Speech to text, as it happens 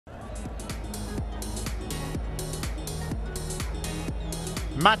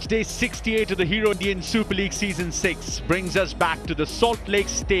Match day 68 of the Hero Indian Super League Season 6 brings us back to the Salt Lake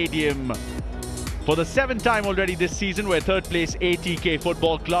Stadium for the 7th time already this season, where third place ATK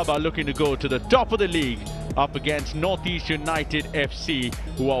Football Club are looking to go to the top of the league up against NorthEast United FC,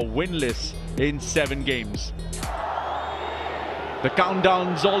 who are winless in 7 games. The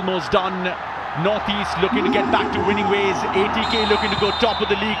countdown's almost done. NorthEast looking to get back to winning ways. ATK looking to go top of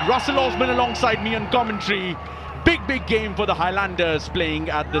the league. Russell Osman alongside me on commentary. Big game for the Highlanders playing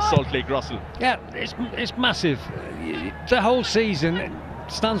at the Salt Lake. Russell. Yeah, it's massive. The whole season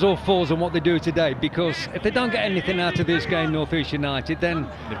stands or falls on what they do today, because if they don't get anything out of this game, NorthEast United, then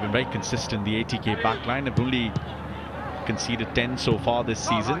they've been very consistent. The ATK backline have only conceded 10 so far this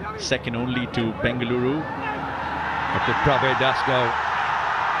season, second only to Bengaluru. But the Prabir Das go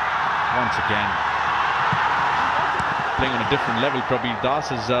once again playing on a different level. Prabir Das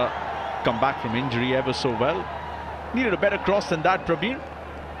has come back from injury ever so well. Needed a better cross than that, Prabir.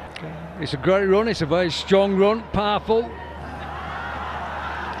 It's a great run, it's a very strong run, powerful.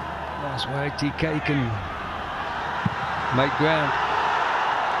 That's where ATK can make ground.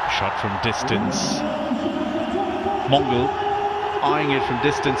 Shot from distance. Mongol eyeing it from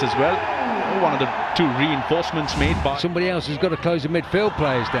distance as well. One of the 2 reinforcements made by somebody else who's got to close the midfield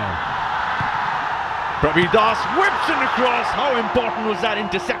players down. Prabir Das whips it across. How important was that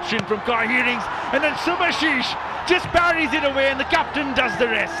interception from Kar Hearings? And then Subhashish just parries it away, and the captain does the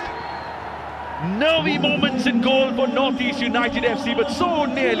rest. Nervy moments in goal for NorthEast United FC, but so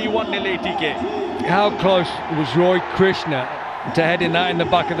nearly 1-0 ATK. How close was Roy Krishna to heading that in the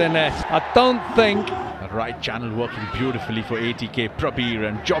back of the net? I don't think. The right channel working beautifully for ATK. Prabir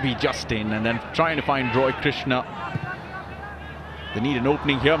and Jobby Justin, and then trying to find Roy Krishna. They need an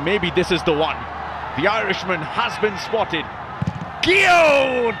opening here. Maybe this is the one. The Irishman has been spotted.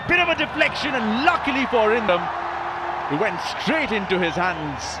 Gio! Bit of a deflection, and luckily for Indam, it went straight into his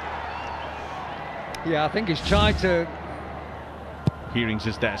hands. Yeah, I think he's trying to. Hearings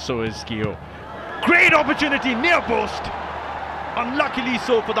is there, so is Gio. Great opportunity, near post. Unluckily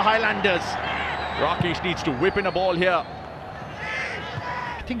so for the Highlanders. Rakesh needs to whip in a ball here.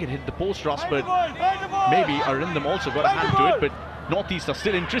 I think it hit the post, Ross, but maybe Arindam also got a hand to it, but NorthEast are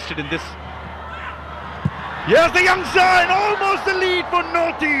still interested in this. Here's the youngster, and almost the lead for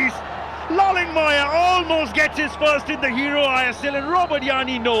NorthEast. Lalingmaya almost gets his first in the Hero ISL, and Robert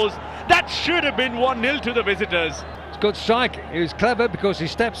Yanni knows that should have been 1-0 to the visitors. It's a good strike. He was clever because he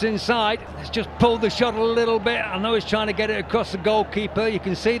steps inside. He's just pulled the shot a little bit. I know he's trying to get it across the goalkeeper. You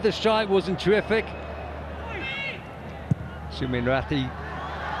can see the strike wasn't terrific. Sumin Rathi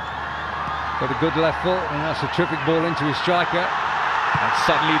got a good left foot, and that's a terrific ball into his striker. And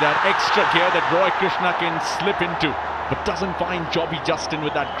suddenly that extra gear that Roy Krishna can slip into, but doesn't find Jobby Justin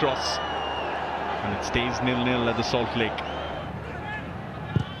with that cross. And it stays 0-0 at the Salt Lake.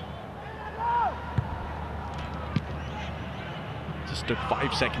 Just took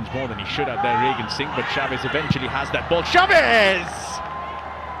 5 seconds more than he should have there, Regan Singh, but Chavez eventually has that ball. Chavez!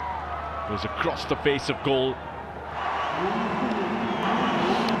 Goes across the face of goal.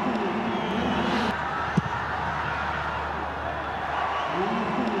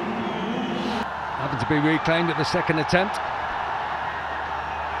 Happened to be reclaimed at the second attempt.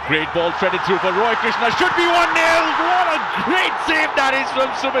 Great ball threaded through for Roy Krishna. Should be 1-0. What a great save that is from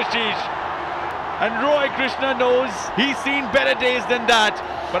Subhashish. And Roy Krishna knows he's seen better days than that.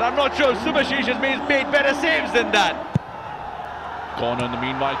 But I'm not sure Subhashish has made better saves than that. Corner in the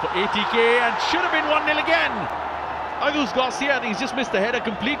meanwhile for ATK, and should have been 1-0 again. Agus Garcia, I think he's just missed the header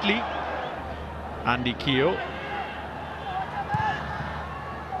completely. Andy Keogh.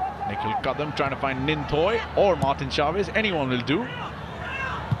 Nikhil Kadam trying to find Nintoy or Martin Chavez. Anyone will do.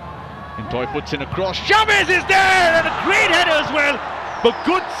 Nintoy puts in a cross. Chavez is there, and a great header as well. But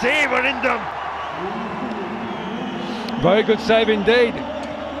good save Arindam. Very good save indeed.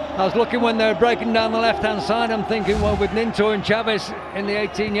 I was looking when they were breaking down the left-hand side. I'm thinking, well, with Nintoy and Chavez in the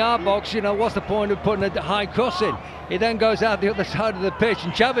 18-yard box, you know, what's the point of putting a high cross in? He then goes out the other side of the pitch,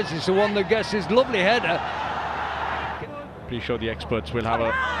 and Chavez is the one that gets his lovely header. Pretty sure the experts will have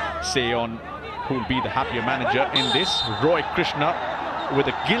a say on who will be the happier manager in this. Roy Krishna with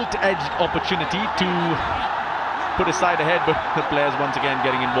a gilt-edged opportunity to put his side ahead, but the players once again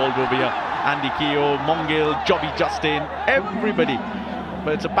getting involved over here. Andy Keogh, Mongil, Jobby Justin, everybody.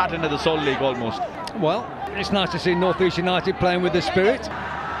 But it's a pattern of the Salt Lake almost. Well, it's nice to see NorthEast United playing with the spirit.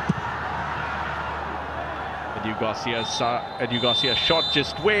 Edu Garcia's shot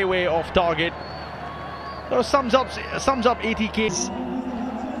just way off target. So sums up ATK's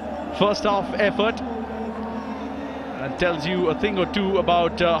first half effort and tells you a thing or two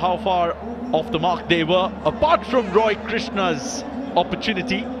about how far off the mark they were, apart from Roy Krishna's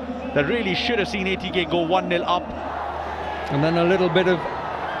opportunity that really should have seen ATK go 1-0 up. And then a little bit of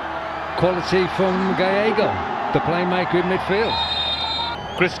quality from Gallego, the playmaker in midfield.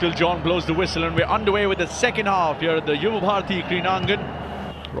 Crystal John blows the whistle and we're underway with the second half here at the Yuva Bharati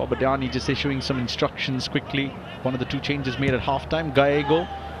Krinangan. Robert Dani just issuing some instructions quickly. One of the 2 changes made at halftime. Gallego,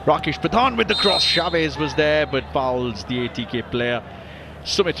 Rakesh Pradhan with the cross. Chavez was there but fouls the ATK player,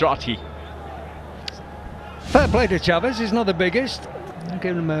 Sumit Rathi. Fair play to Chavez, he's not the biggest. I'm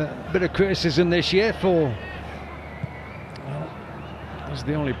giving him a bit of criticism this year for... he's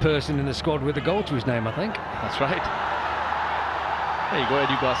the only person in the squad with a goal to his name, I think. That's right. There you go,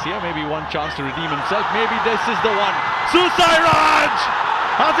 Edu Garcia. Maybe one chance to redeem himself. Maybe this is the one. Susai Raj!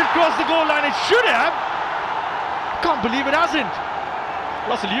 Has it crossed the goal line? It should have. Can't believe it hasn't.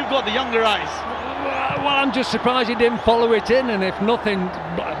 Russell, you've got the younger eyes. Well, I'm just surprised he didn't follow it in, and if nothing,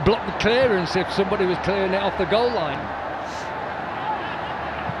 block the clearance if somebody was clearing it off the goal line.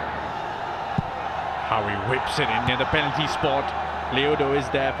 How he whips it in near the penalty spot. Leodo is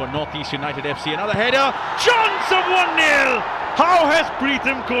there for NorthEast United FC. Another header. Chance of 1-0. How has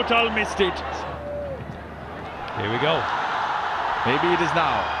Preetham Kotal missed it? Here we go. Maybe it is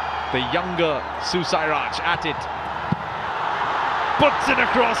now. The younger Susai Raj at it. Puts it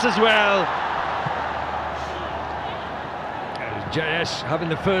across as well. JS having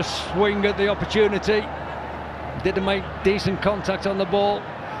the first swing at the opportunity. Didn't make decent contact on the ball.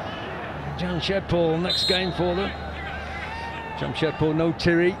 Jamshedpur next game for them. Jamshedpur no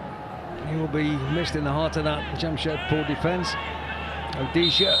Tiri. He will be missed in the heart of that Jamshedpur defence.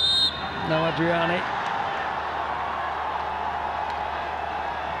 Odisha, no Adriani.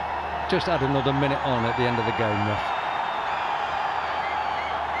 Just add another minute on at the end of the game, ref.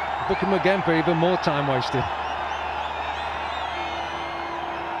 Book him again for even more time wasted.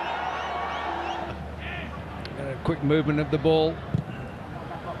 A quick movement of the ball.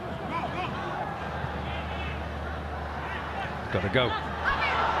 Got to go.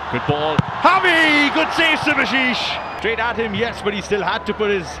 Good ball. Javi! Good save, Subhashish. Straight at him, yes, but he still had to put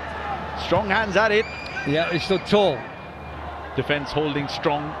his strong hands at it. Yeah, he stood tall. Defence holding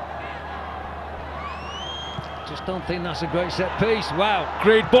strong. Just don't think that's a great set piece. Wow.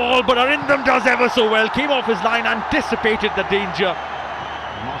 Great ball, but Arindam does ever so well. Came off his line, anticipated the danger.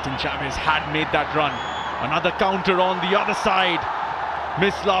 Martin Chavez had made that run. Another counter on the other side.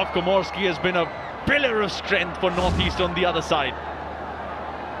 Mislav Komorski has been a pillar of strength for NorthEast on the other side.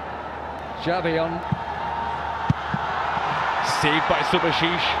 Xavi on. Saved by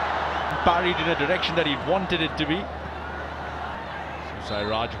Subhashish. Parried in a direction that he wanted it to be. Susai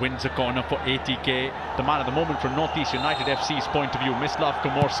Raj wins a corner for ATK. The man at the moment from NorthEast United FC's point of view, Mislav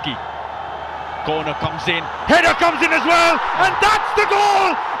Komorski. Corner comes in. Header comes in as well. And that's the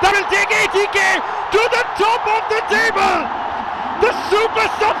goal that will take ATK to the top of the table. The super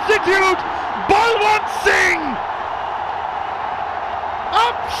substitute, Balwant Singh.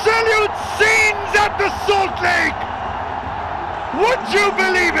 Absolute scenes at the Salt Lake. Would you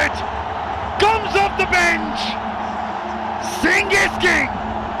believe it? Comes off the bench. Singh is king.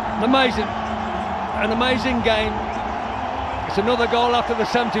 Amazing. An amazing game. It's another goal after the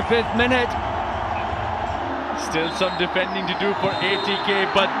 75th minute. Still some defending to do for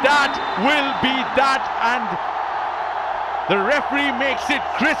ATK, but that will be that, and the referee makes it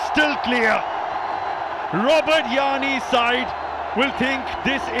crystal clear. Robert Yarni's side will think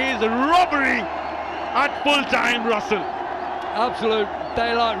this is robbery at full time, Russell. Absolute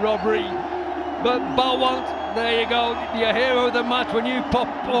daylight robbery. But Balwant, there you go, your hero of the match when you pop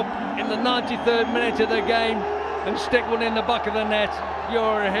up in the 93rd minute of the game and stick one in the back of the net.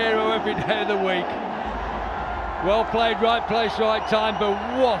 You're a hero every day of the week. Well played, right place, right time, but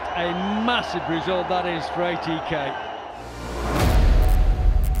what a massive result that is for ATK.